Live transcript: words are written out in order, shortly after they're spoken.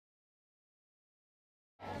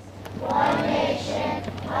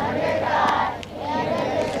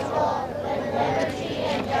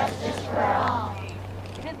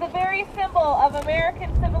very symbol of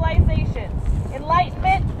American civilization,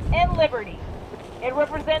 enlightenment, and liberty. It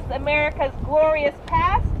represents America's glorious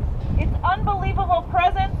past, its unbelievable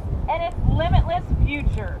present, and its limitless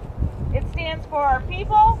future. It stands for our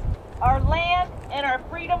people, our land, and our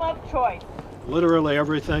freedom of choice. Literally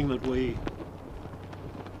everything that we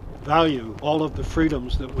value, all of the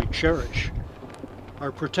freedoms that we cherish,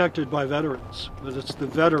 are protected by veterans. But it's the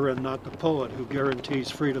veteran, not the poet, who guarantees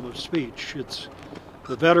freedom of speech. It's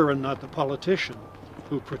the veteran, not the politician,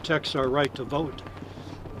 who protects our right to vote.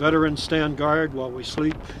 Veterans stand guard while we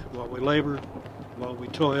sleep, while we labor, while we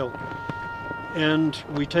toil, and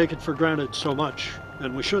we take it for granted so much,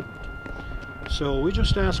 and we shouldn't. So we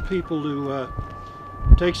just ask people to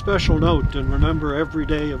take special note and remember every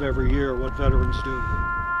day of every year what veterans do.